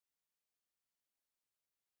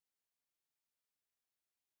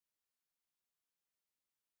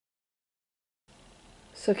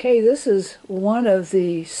So Kay, this is one of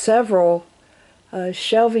the several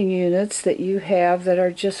shelving units that you have that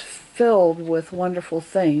are just filled with wonderful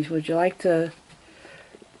things. Would you like to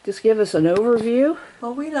just give us an overview?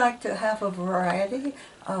 Well, we like to have a variety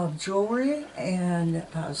of jewelry and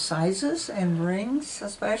sizes and rings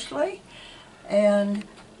especially. And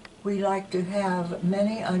we like to have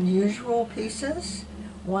many unusual pieces,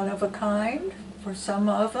 one of a kind for some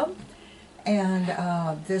of them. And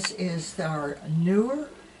this is our newer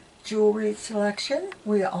jewelry selection.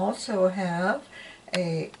 We also have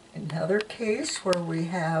another case where we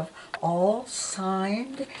have all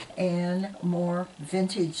signed and more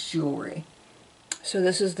vintage jewelry. So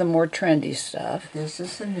this is the more trendy stuff. This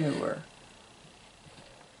is the newer.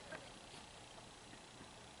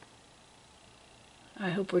 I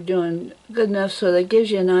hope we're doing good enough so that gives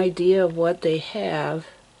you an idea of what they have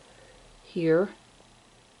here.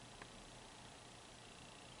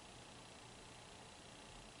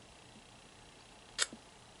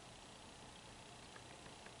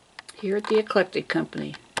 Here at the Eclectic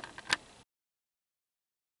Company.